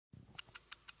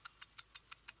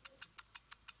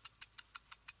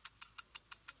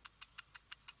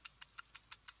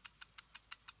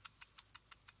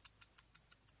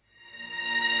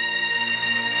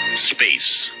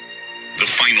Space, the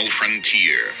final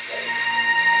frontier.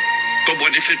 But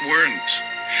what if it weren't?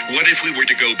 What if we were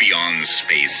to go beyond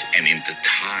space and into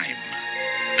time?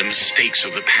 The mistakes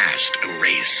of the past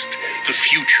erased, the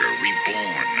future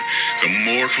reborn, the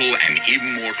mortal and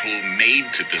immortal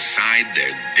made to decide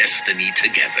their destiny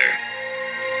together.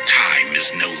 Time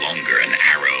is no longer an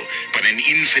arrow, but an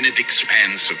infinite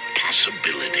expanse of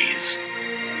possibilities.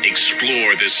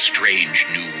 Explore this strange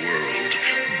new world.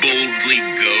 Boldly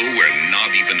go where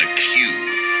not even a Q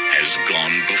has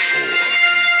gone before.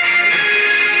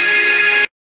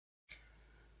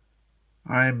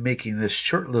 I'm making this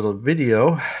short little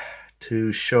video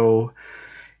to show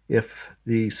if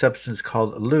the substance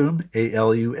called Alum,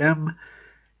 A-L-U-M,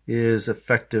 is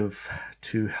effective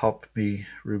to help me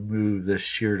remove this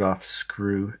sheared off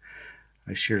screw.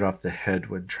 I sheared off the head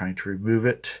when trying to remove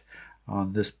it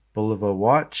on this Bulova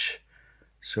watch.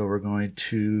 So we're going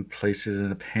to place it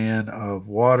in a pan of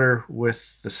water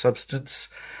with the substance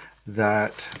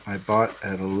that I bought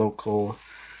at a local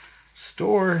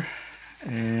store,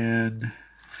 and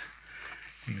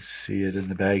you can see it in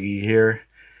the baggie here.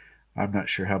 I'm not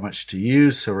sure how much to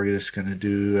use, so we're just going to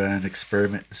do an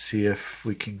experiment and see if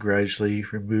we can gradually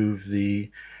remove the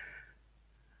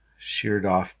sheared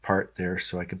off part there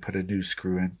so I can put a new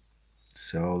screw in.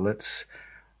 So let's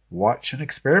watch an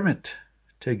experiment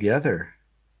together.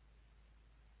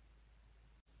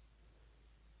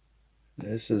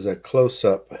 This is a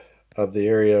close-up of the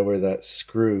area where that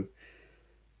screw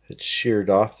had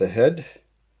sheared off the head.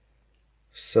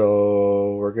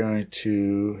 So we're going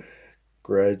to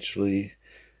gradually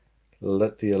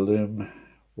let the Alum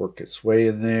work its way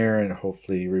in there and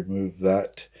hopefully remove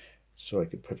that so I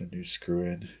can put a new screw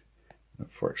in.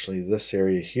 Unfortunately, this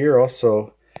area here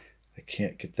also, I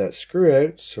can't get that screw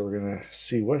out, so we're going to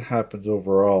see what happens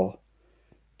overall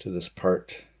to this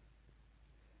part.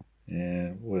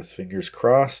 And with fingers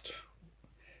crossed,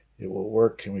 it will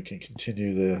work and we can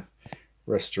continue the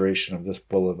restoration of this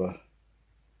Bulova.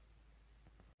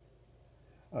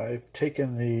 I've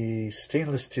taken the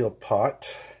stainless steel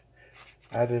pot,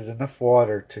 added enough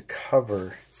water to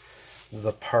cover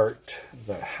the part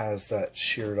that has that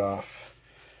sheared off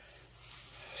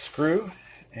screw,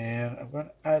 and I'm going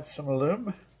to add some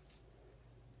Alum.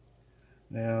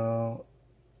 Now,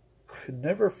 could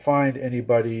never find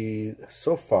anybody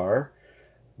so far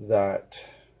that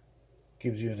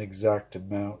gives you an exact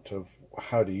amount of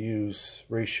how to use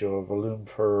ratio of Alum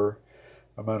per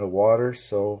amount of water.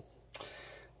 So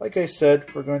like I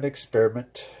said, we're going to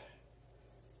experiment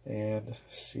and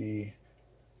see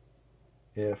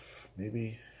if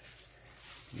maybe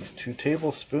these 2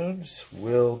 tablespoons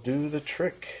will do the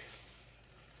trick.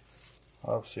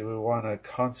 Obviously we want to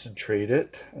concentrate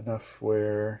it enough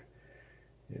where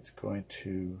it's going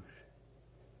to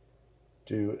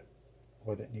do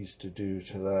what it needs to do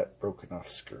to that broken off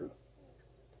screw.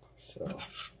 So,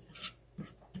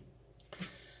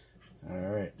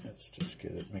 alright, let's just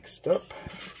get it mixed up,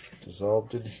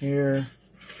 dissolved in here,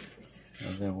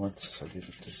 and then once I get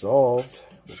it dissolved,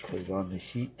 we'll put it on the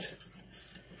heat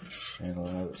and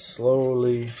allow it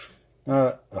slowly,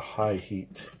 not a high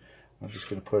heat, I'm just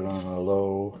going to put it on a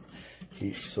low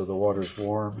heat so the water's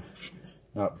warm,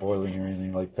 not boiling or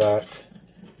anything like that.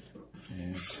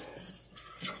 And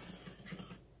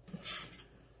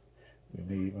we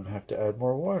may even have to add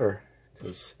more water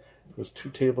because those 2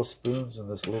 tablespoons and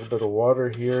this little bit of water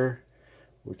here,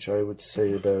 which I would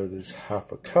say about is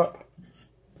half a cup.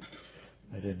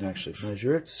 I didn't actually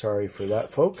measure it, sorry for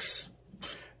that folks,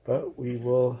 but we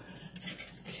will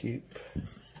keep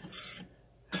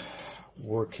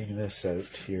working this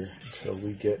out here until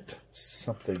we get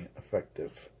something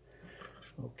effective.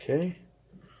 Okay,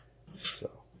 so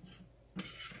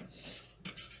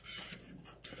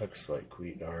looks like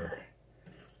we are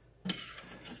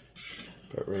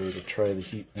about ready to try the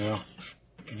heat now.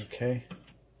 Okay,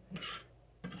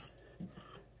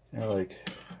 now like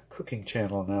cooking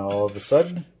channel now all of a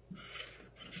sudden,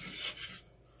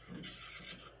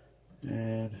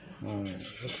 and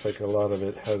looks like a lot of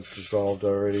it has dissolved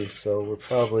already, so we're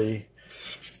probably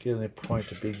getting the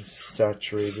point of being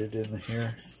saturated in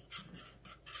here.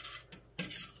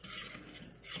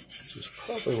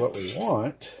 Probably what we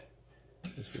want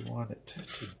is we want it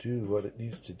to do what it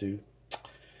needs to do.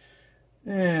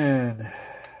 And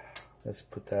let's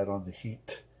put that on the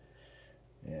heat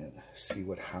and see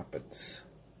what happens.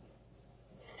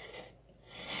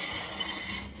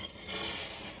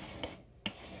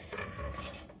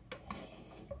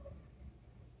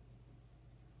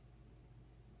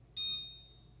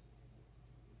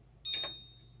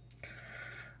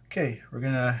 Okay, we're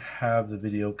gonna have the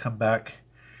video come back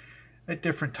at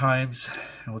different times,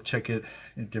 and we'll check it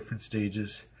in different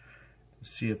stages to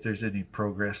see if there's any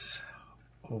progress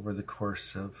over the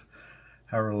course of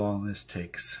however long this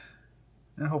takes.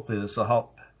 And hopefully this will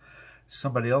help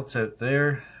somebody else out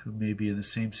there who may be in the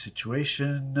same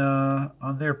situation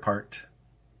on their part.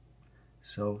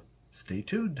 So stay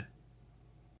tuned.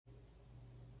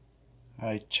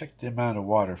 I checked the amount of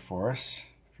water for us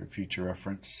for future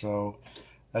reference, so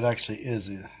that actually is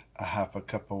a half a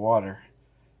cup of water.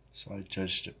 So I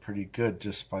judged it pretty good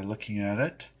just by looking at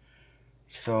it.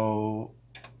 So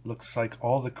looks like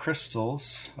all the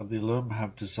crystals of the alum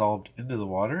have dissolved into the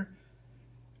water,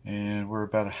 and we're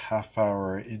about a half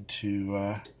hour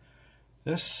into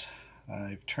this.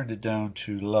 I've turned it down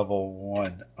to level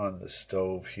 1 on the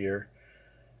stove here,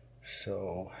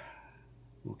 so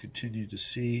we'll continue to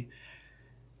see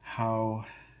how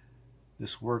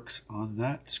this works on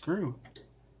that screw.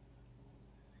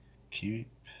 Keep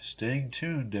staying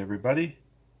tuned, everybody.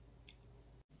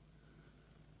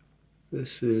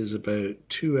 This is about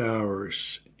 2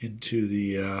 hours into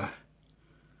the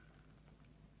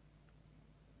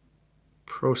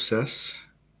process,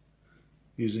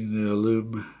 using the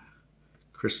alum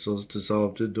crystals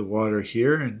dissolved into water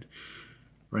here and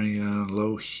running it on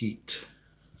low heat.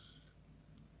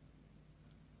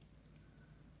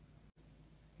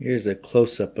 Here's a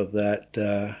close-up of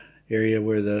that area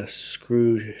where the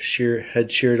screw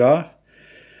had sheared off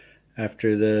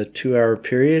after the 2 hour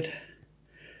period.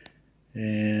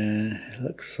 And it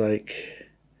looks like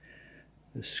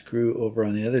the screw over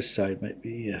on the other side might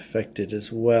be affected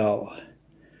as well.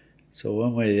 So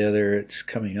one way or the other it's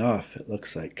coming off, it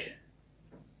looks like.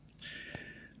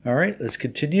 Alright, let's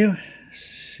continue.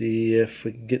 See if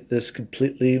we can get this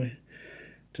completely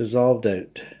dissolved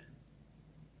out.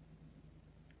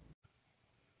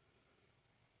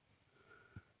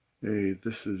 Hey,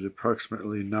 this is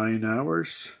approximately 9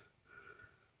 hours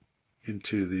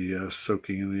into the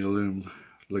soaking in the alum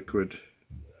liquid.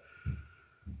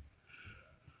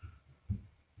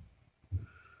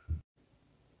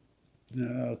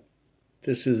 Now,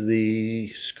 this is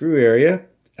the screw area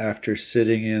after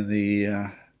sitting in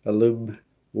the alum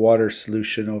water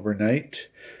solution overnight.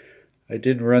 I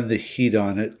didn't run the heat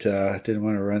on it. Didn't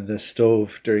want to run the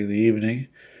stove during the evening,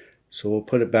 so we'll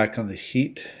put it back on the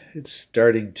heat. It's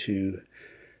starting to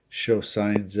show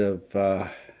signs of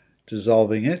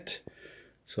dissolving it.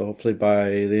 So hopefully by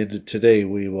the end of today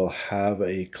we will have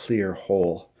a clear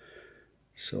hole.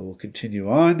 So we'll continue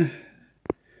on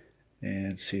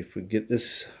and see if we can get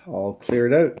this all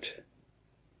cleared out.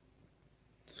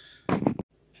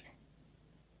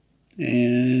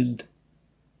 And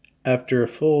after a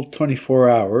full 24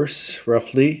 hours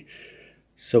roughly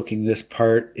soaking this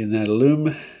part in that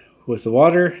alum with the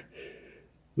water,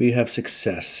 we have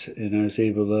success, and I was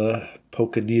able to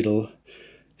poke a needle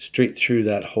straight through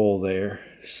that hole there.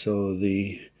 So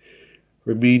the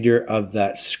remainder of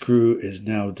that screw is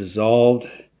now dissolved,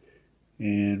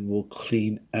 and we'll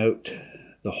clean out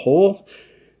the hole,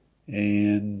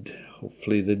 and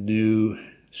hopefully the new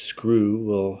screw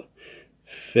will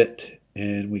fit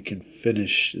and we can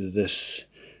finish this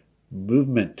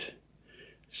movement.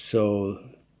 So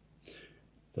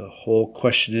the whole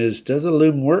question is, does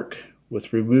alum work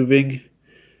with removing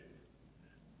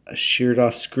a sheared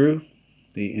off screw?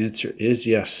 The answer is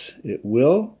yes, it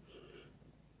will.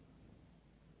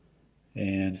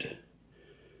 And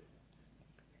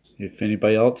if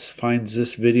anybody else finds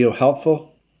this video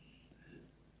helpful,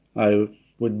 I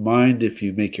wouldn't mind if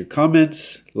you make your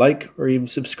comments, like, or even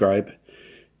subscribe,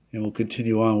 and we'll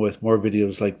continue on with more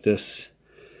videos like this.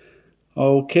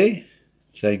 Okay,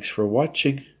 thanks for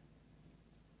watching.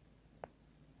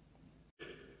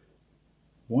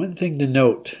 One thing to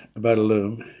note about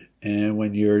alum, and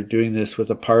when you're doing this with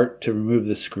a part to remove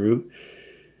the screw,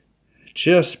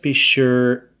 just be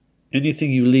sure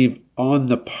anything you leave on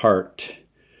the part,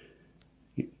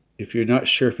 if you're not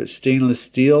sure if it's stainless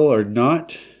steel or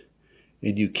not,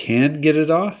 and you can get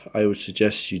it off, I would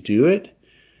suggest you do it.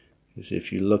 Because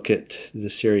if you look at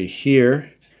this area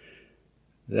here,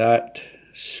 that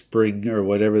spring or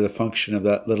whatever the function of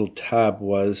that little tab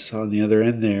was on the other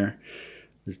end there,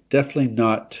 was definitely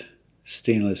not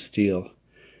stainless steel.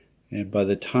 And by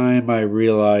the time I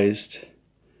realized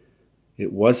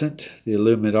it wasn't, the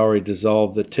alum had already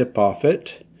dissolved the tip off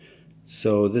it.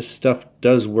 So this stuff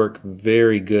does work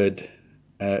very good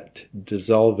at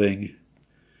dissolving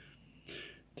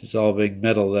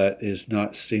metal that is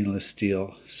not stainless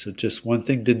steel. So just one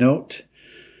thing to note,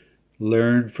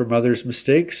 learn from others'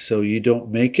 mistakes so you don't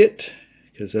make it,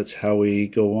 because that's how we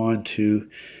go on to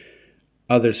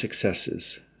other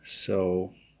successes.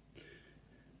 So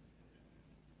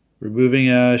Removing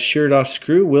a sheared off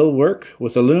screw will work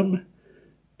with Alum,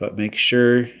 but make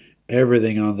sure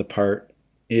everything on the part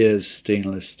is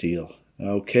stainless steel.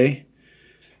 Okay,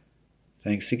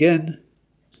 thanks again.